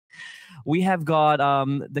we have got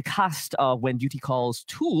the cast of When Duty Calls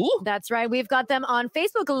 2. That's right. We've got them on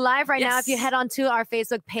Facebook Live right now. If you head on to our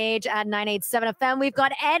Facebook page at 987 FM, we've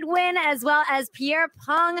got Edwin as well as Pierre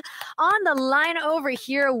Peng on the line over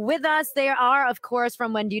here with us. They are, of course,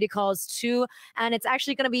 from When Duty Calls 2, and it's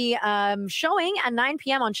actually going to be showing at 9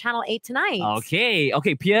 p.m. on Channel 8 tonight. Okay,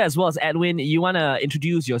 Pierre as well as Edwin, you want to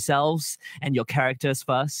introduce yourselves and your characters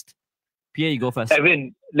first? Pierre, you go first.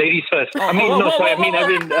 Edwin, ladies first.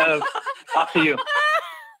 Edwin, after you.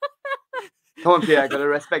 Come on, Pierre, I gotta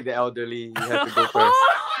respect the elderly. You have to go first.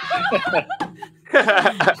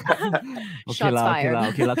 Shots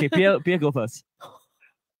fired. Okay, Pierre, go first.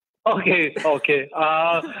 Okay.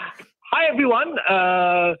 Hi, everyone.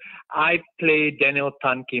 I play Daniel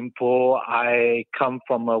Tan Kim Po. I come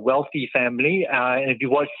from a wealthy family. And if you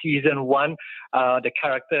watch season 1, the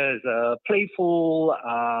character is a playful,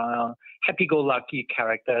 happy-go-lucky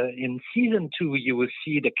character. In season 2, you will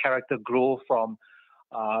see the character grow from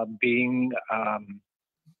being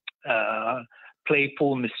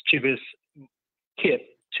playful, mischievous kid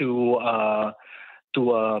to a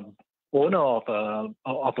owner of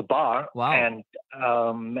a bar. Wow.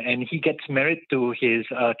 And he gets married to his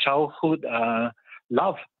childhood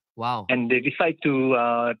love. Wow. And they decide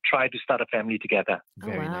to try to start a family together.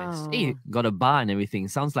 Very nice. Hey, got a bar and everything.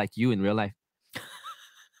 Sounds like you in real life.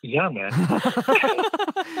 Yeah, man.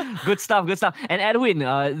 Good stuff. And Edwin,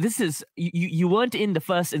 this is you weren't in the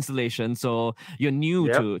first installation, so you're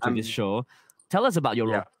new to this show. Tell us about your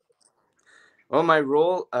role. Well, my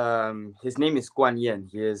role, his name is Guan Yan.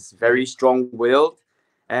 He is very strong-willed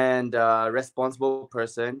and responsible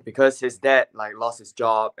person because his dad lost his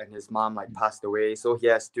job and his mom passed away. So he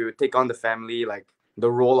has to take on the family, the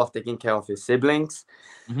role of taking care of his siblings.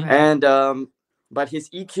 And but his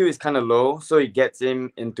EQ is kind of low, so it gets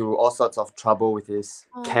him into all sorts of trouble with his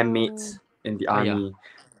campmates in the army.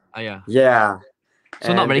 Yeah. So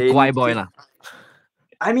and not very guai boy lah.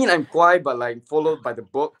 I mean, I'm quiet, but followed by the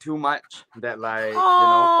book too much that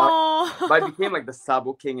but I became the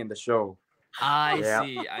Sabo King in the show.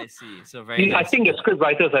 I see. So very nice. I think the script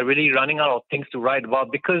writers are really running out of things to write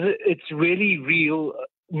about because it's really real,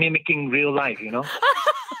 mimicking real life,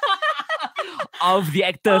 Of the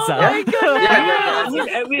actors. My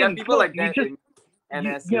goodness. People like that in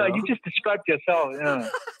NS. You just described yourself. Yeah.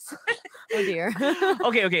 Oh dear.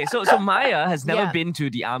 Okay. So Maya has never been to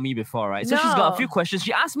the army before, right? So she's got a few questions.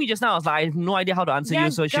 She asked me just now. I was like, I have no idea how to answer you.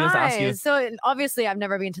 So she wants to ask you. So obviously, I've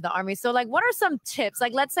never been to the army. So what are some tips?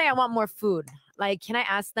 Let's say I want more food. Can I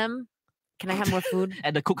ask them? Can I have more food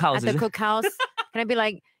at the cookhouse? At the cookhouse, can I be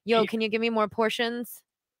like, yo, can you give me more portions?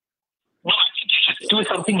 No, do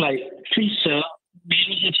something like, please, sir,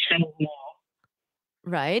 maybe you send more.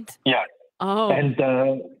 Right. Yeah. Oh.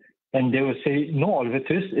 And they will say, no, Oliver,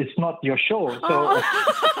 it's not your show. So,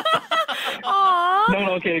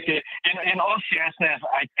 no, okay. In all seriousness,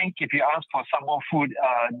 I think if you ask for some more food,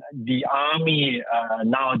 the army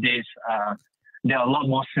nowadays, they're a lot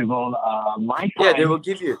more civil. They will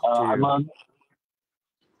give you.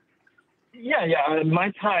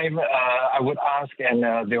 My time, I would ask,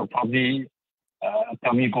 and they'll probably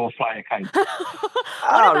tell me go fly a kite.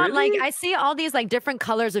 What about I see all these different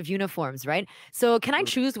colors of uniforms, right? So can I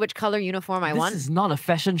choose which color uniform I want? This is not a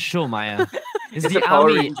fashion show, Maya. It's the Power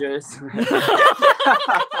army. Rangers.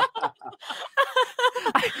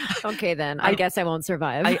 Okay, then I guess I won't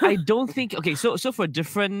survive. I don't think. Okay, so for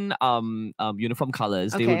different uniform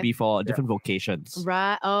colors, they would be for different vocations.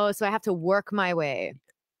 Right. Oh, so I have to work my way.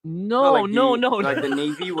 No. The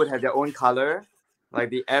Navy would have their own color.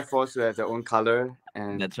 The Air Force will have their own color,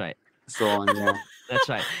 and that's right. So on, yeah. That's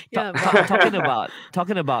right. Yeah,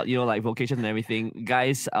 talking about vocation and everything,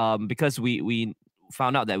 guys. Because we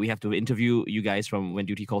found out that we have to interview you guys from When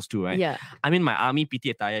Duty Calls 2, right? Yeah. I'm in my army PT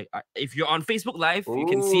attire. If you're on Facebook Live, you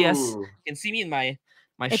can see us. You can see me in my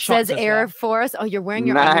It shorts. says Air Force. Oh, you're wearing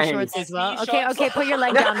your army shorts as well. Okay. Put your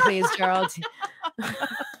leg down, please, Gerald.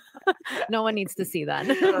 No one needs to see that.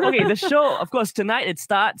 Okay, the show, of course, tonight it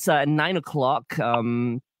starts at 9 o'clock.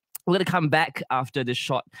 We're going to come back after this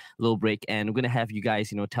short little break, and we're going to have you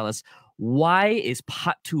guys, tell us why is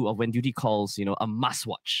part 2 of When Duty Calls, a must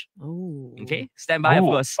watch. Ooh. Okay, stand by, of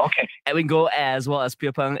course. Okay. Edwin Go as well as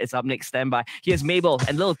Pierre Peng is up next. Stand by. Here's Mabel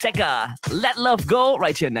and Lil Tekka. Let Love Go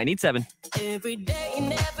right here, 987. Every day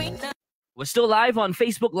and every night. We're still live on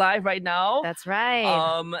Facebook Live right now. That's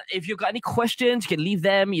right. If you've got any questions, you can leave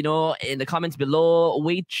them, in the comments below.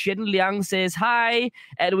 Wei Chen Liang says, hi,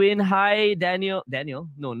 Edwin. Hi, Daniel.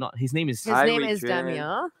 No, not his name is... His name is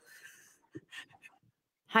Daniel.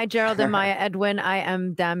 Hi, Gerald and Maya. Edwin, I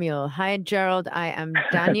am Daniel. Hi, Gerald, I am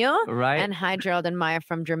Daniel. Right. And hi, Gerald and Maya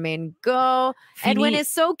from Jermaine Go. Edwin is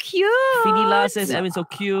so cute. Finila says Edwin's so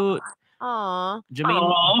cute. Aw.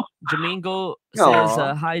 Jermaine Go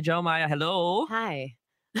says hi, Gerald, Maya. Hello. Hi.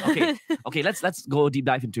 Okay. Let's go deep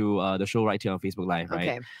dive into the show right here on Facebook Live.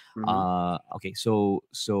 Right. Okay. Okay.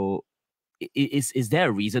 So is there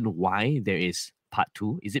a reason why there is part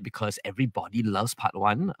 2? Is it because everybody loves part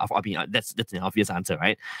 1? I mean, that's an obvious answer,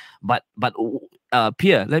 right? But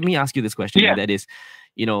Pierre, let me ask you this question. Yeah. That is,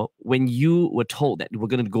 when you were told that we're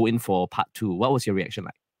going to go in for part 2, what was your reaction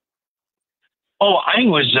like? Oh, I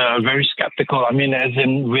was very skeptical. I mean, as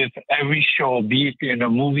in with every show, be it in the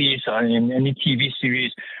movies or in any TV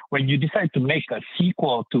series, when you decide to make a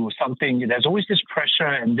sequel to something, there's always this pressure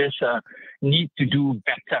and this need to do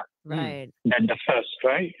better than the first,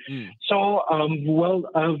 right? So,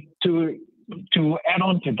 to add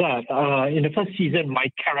on to that, in the first season, my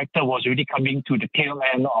character was already coming to the tail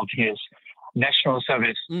end of his national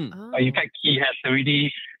service. In fact, he has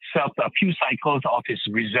already served a few cycles of his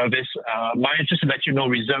reservist. Just to let you know,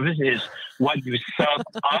 reservist is what you serve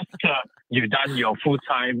after you've done your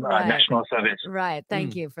full-time national service. Right.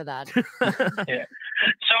 Thank you for that. Yeah.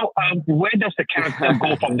 So where does the character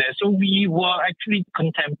go from there? So we were actually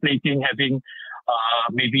contemplating having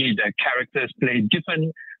maybe the characters play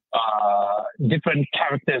different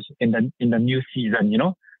characters in the new season,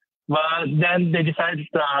 But then they decided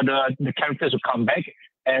the characters would come back.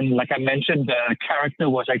 And like I mentioned, the character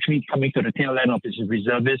was actually coming to the tail end of his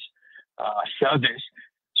reservist service.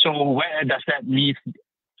 So where does that leave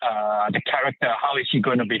the character? How is he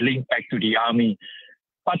going to be linked back to the army?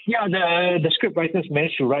 But yeah, the script writers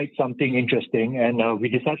managed to write something interesting. And we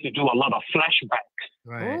decided to do a lot of flashbacks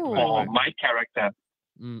for my character.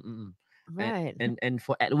 Right. And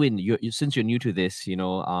for Edwin, since you're new to this,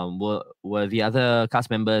 were the other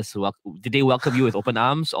cast members, did they welcome you with open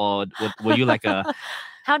arms, or were you like a...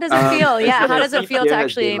 How does it feel? Yeah, how does it feel to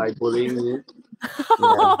actually... Pierre has been, bullying me.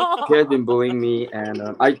 Pierre has been bullying me,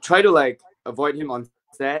 and I try to avoid him on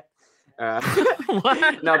set.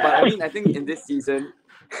 What? No, but I think in this season,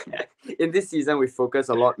 we focus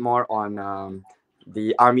a lot more on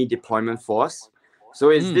the army deployment force. So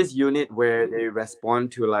it's this unit where they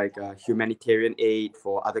respond to humanitarian aid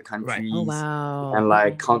for other countries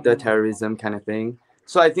and counter-terrorism kind of thing.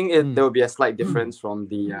 So I think there will be a slight difference from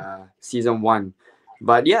the season 1.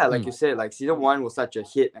 But yeah, like you said, season 1 was such a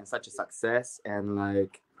hit and such a success, and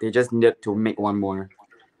they just needed to make one more.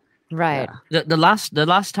 Right. Yeah. The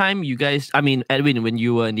last time you guys, I mean, Edwin, when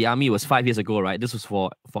you were in the army was 5 years ago, right? This was for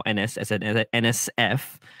NS as an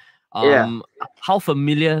NSF. How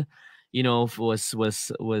familiar, was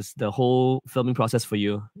the whole filming process for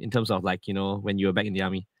you in terms of when you were back in the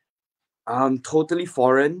army? Totally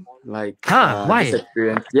foreign. Why? This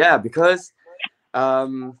experience. Yeah, because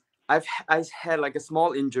I had a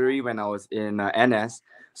small injury when I was in NS,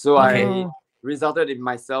 so I resulted in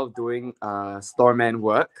myself doing storeman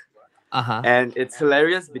work. And it's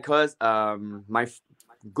hilarious because my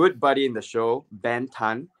good buddy in the show, Ben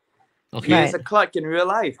Tan, he's a clerk in real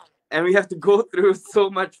life, and we have to go through so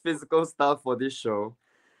much physical stuff for this show.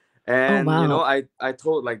 And I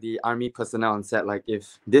told the army personnel on set,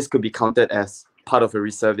 if this could be counted as part of a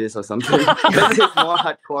reservist or something, that is more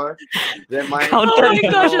hardcore than my... Oh my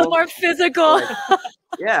gosh, it's more physical.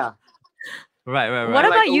 Yeah. Right. What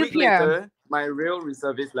about you, Pierre? Later, my real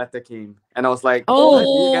reservist letter came, and I was like, "Oh, do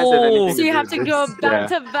you guys have anything so you have to go back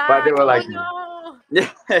to back." But they were like, no. yeah.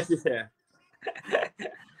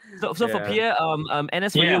 So for Pierre,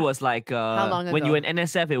 NS for you was how long ago? When you were in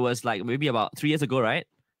NSF, it was maybe about 3 years ago, right?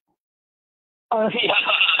 Thank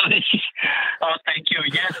you.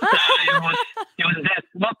 Yes, it was that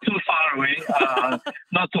not too far away,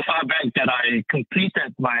 not too far back that I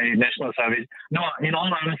completed my national service. No, in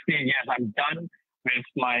all honesty, yes, I'm done with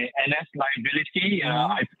my NS liability.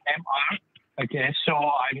 I've MR. Okay, so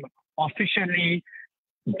I'm officially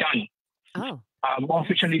done. Oh. I'm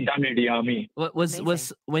officially done with the army.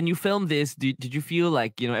 Was when you filmed this, did you feel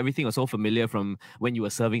everything was so familiar from when you were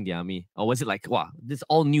serving the army, or was it wow, this is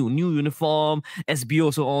all new SBO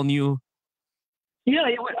also all new? Yeah,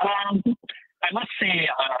 I must say,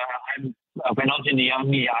 when I was in the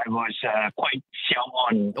army, I was quite xiao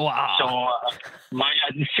on. Wow. So my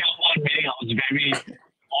xiao on meaning I was very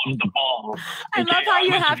on the ball. I love how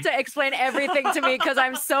you have to explain everything to me because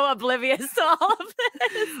I'm so oblivious to all of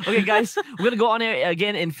this. Okay, guys, we're going to go on air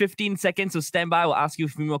again in 15 seconds, so stand by. We'll ask you a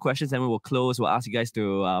few more questions and we will close. We'll ask you guys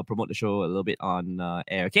to promote the show a little bit on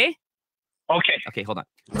air, okay? Okay, hold on.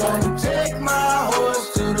 Take my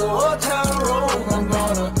horse to the old town road. I'm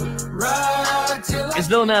gonna ride till It's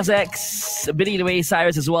Lil Nas X. Yes, Billy the Way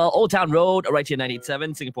Cyrus as well. Old Town Road, right here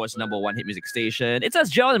 987, Singapore's #1 hit music station. It's us,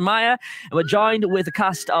 John and Maya, and we're joined with a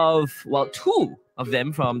cast of, well, two of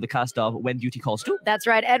them from the cast of When Duty Calls 2. That's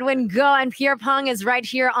right. Edwin Go and Pierre Pang is right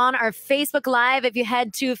here on our Facebook Live. If you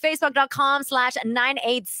head to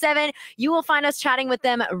facebook.com/987, you will find us chatting with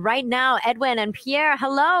them right now. Edwin and Pierre,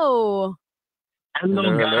 hello.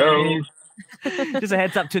 Hello, guys. Just a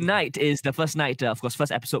heads up, tonight is the first night, of course,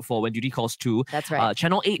 first episode for When Duty Calls 2. That's right.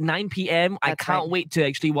 Channel 8, 9 p.m. I can't wait to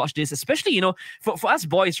actually watch this, especially, for us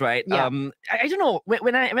boys, right? Yeah. I don't know,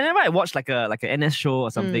 whenever I watch like an NS show or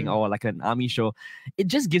something, or like an army show, it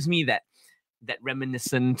just gives me that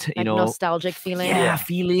reminiscent, nostalgic feeling. Yeah,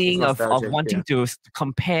 feeling of Nostalgic, wanting to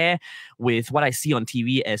compare with what I see on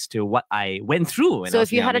TV as to what I went through. When I So was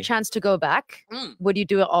if you in the had a army. chance to go back, would you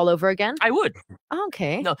do it all over again? I would. Oh,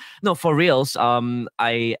 okay. No, for reals.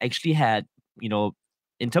 I actually had,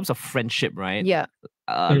 in terms of friendship, right? Yeah.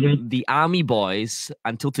 The army boys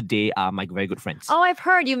until today are my very good friends. Oh, I've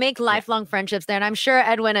heard you make lifelong friendships there. And I'm sure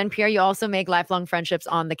Edwin and Pierre, you also make lifelong friendships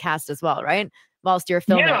on the cast as well, right? Whilst you're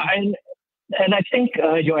filming. Yeah, and I think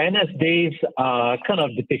your NS days are kind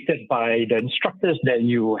of depicted by the instructors that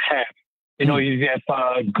you have. You have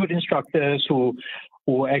good instructors who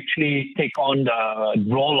actually take on the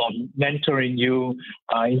role of mentoring you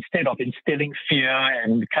instead of instilling fear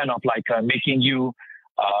and kind of like making you,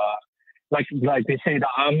 like they say, the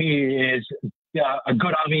army is, a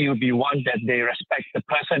good army will be one that they respect the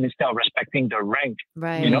person instead of respecting the rank.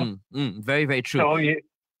 Right. Very, very true. So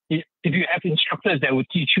if you have instructors that will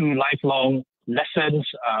teach you lifelong lessons,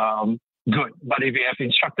 good. But if you have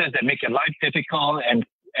instructors that make your life difficult and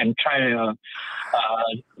try to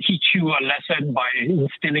teach you a lesson by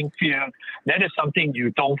instilling fear, that is something you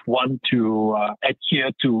don't want to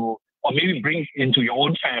adhere to or maybe bring into your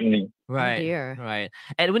own family. Right. Oh dear. Right.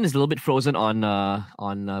 Edwin is a little bit frozen on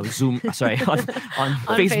Zoom. Sorry, on On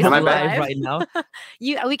Facebook Facebook Live Live. right now.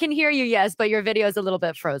 We can hear you, yes, but your video is a little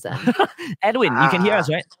bit frozen. Edwin, you can hear us,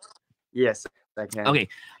 right? Yes, I can. Okay.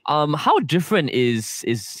 How different is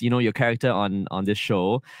your character on this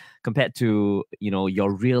show compared to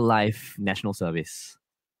your real life national service?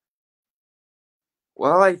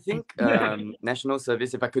 Well, I think national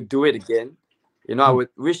service, if I could do it again, I would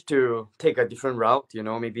wish to take a different route,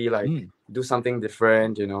 maybe like do something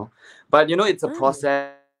different, But, it's a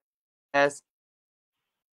process,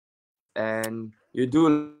 and you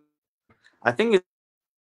do, I think it's...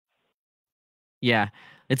 Yeah,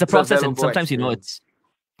 it's a a process, and valuable sometimes, experience. it's...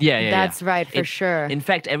 Yeah. That's right, for sure. In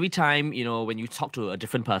fact, every time, when you talk to a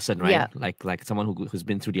different person, right? Yeah. Like someone who's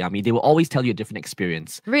been through the army, they will always tell you a different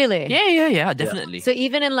experience. Really? Yeah, definitely. So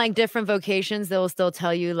even in like different vocations, they will still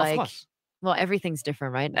tell you Of like, course. well, everything's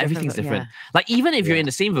different, right? Everything's different. Yeah. Like even if you're in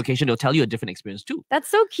the same vocation, they'll tell you a different experience too. That's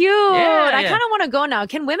so cute. Yeah, I yeah. kind of want to go now.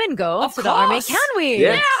 Can women go Of to the army? course. Can we?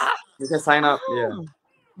 Yes, you can sign up, yeah.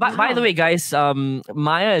 By the way, guys,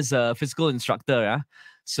 Maya is a physical instructor, yeah?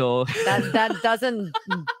 So That doesn't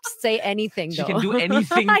say anything she though. can do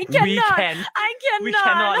anything I we cannot. can. I cannot. We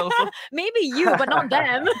cannot also. Maybe you, but not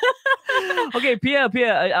them. Okay, Pierre,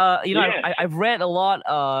 Yeah. I've read a lot,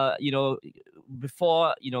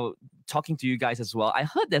 before, talking to you guys as well. I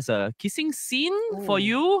heard there's a kissing scene for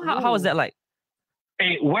you. How is that like?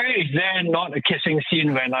 Hey, where is there not a kissing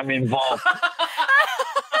scene when I'm involved?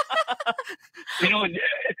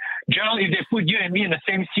 Gerald, if they put you and me in the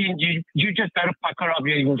same scene, you just better pucker up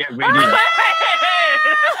here and get ready.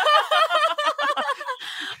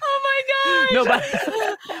 Oh my god. No, but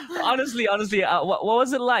honestly, what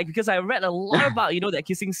was it like? Because I read a lot about that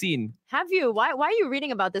kissing scene. Have you? Why are you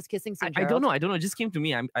reading about this kissing scene? I don't know. It just came to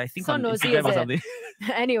me. I think So on nosy, Instagram is or it? something.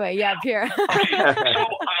 Anyway, yeah, Pierre. Okay, so there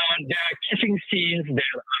are kissing scenes that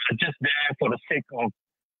are just there for the sake of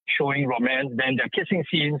showing romance. Then there are kissing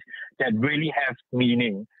scenes that really have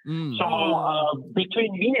meaning. So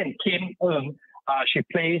between me and Kim, she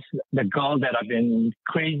plays the girl that I've been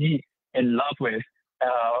crazy in love with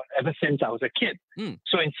ever since I was a kid.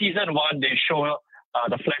 So in season 1, they show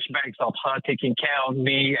the flashbacks of her taking care of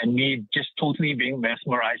me and me just totally being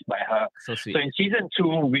mesmerized by her. So sweet. So in season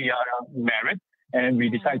 2, we are married and we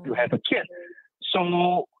decide to have a kid.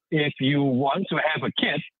 So if you want to have a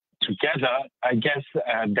kid together, I guess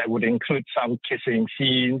that would include some kissing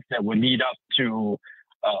scenes that would lead up to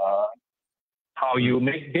how you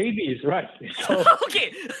make babies, right? So,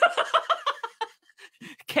 Okay.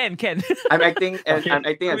 Ken. I'm acting as Okay. that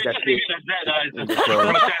kid. It's in a the show.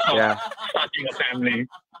 process of Yeah. starting a family.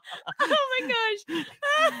 Oh my gosh.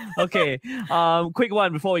 Okay. Quick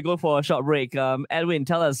one before we go for a short break. Edwin,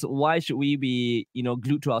 tell us, why should we be,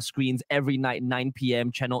 glued to our screens every night, 9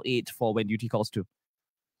 p.m. Channel 8 for When Duty Calls 2?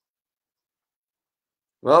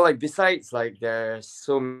 Well, like besides, like there's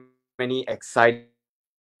so many exciting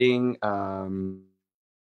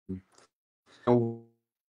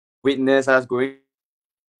witness us going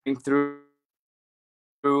through.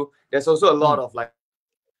 There's also a lot of like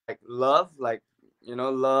love, like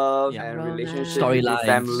love Yeah. and Romance. relationship with your Storylines.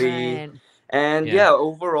 family, Right. and Yeah.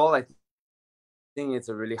 overall, I think it's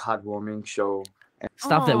a really heartwarming show.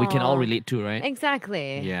 Stuff that we can all Aw. relate to, right?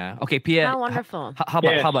 Exactly. Yeah. Okay, Pierre. How wonderful. How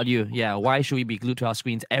Yes. about you? Yeah. Why should we be glued to our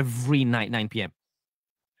screens every night, 9 p.m.?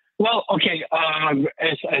 Well, okay.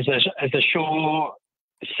 As the show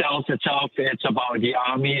sells itself, it's about the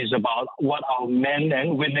army. It's about what our men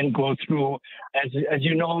and women go through. As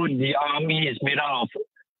you know, the army is made out of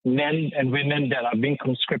men and women that are being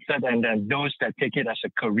conscripted, and then those that take it as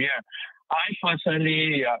a career. I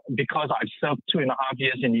personally, because I've served 2.5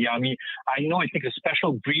 years in the army, I know it takes a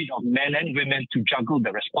special breed of men and women to juggle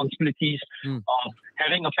the responsibilities of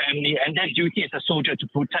having a family and their duty as a soldier to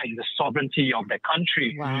protect the sovereignty of their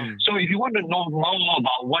country. Wow. So if you want to know more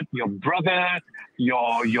about what your brother,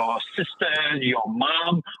 your sister, your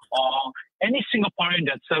mom, or any Singaporean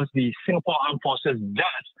that serves the Singapore Armed Forces does,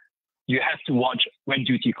 you have to watch When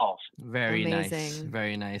Duty Calls. Very nice. Amazing.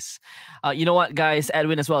 Very nice. You know what, guys?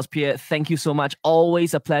 Edwin as well as Pierre, thank you so much.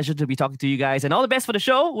 Always a pleasure to be talking to you guys. And all the best for the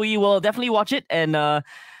show. We will definitely watch it. And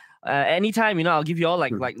anytime, I'll give you all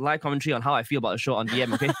like live commentary on how I feel about the show on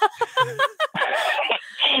DM, okay?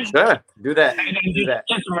 Sure, do that. And then Do that.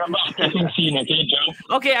 just remember our kissing scene, okay,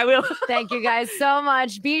 Joe? Okay, I will. Thank you guys so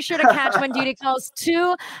much. Be sure to catch When Duty Calls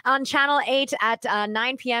 2 on Channel 8 at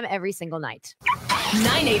 9 p.m. every single night.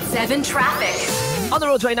 987 traffic. On the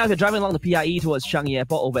roads right now, if you're driving along the PIE towards Changi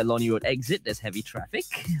Airport over at Lornie Road exit, there's heavy traffic.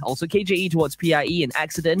 Also, KJE towards PIE, an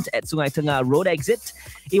accident at Sungai Tengah Road exit.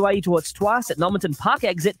 AYE towards Tuas at Normanton Park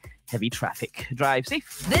exit, heavy traffic. Drive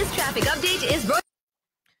safe. This traffic update is brought.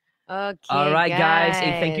 Okay. All right, guys.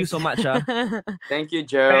 Hey, thank you so much. Thank you,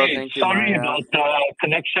 Gerald. Hey, Thank you, sorry Maya. about the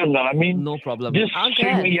connection. I mean, No problem. this Okay.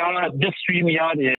 StreamYard is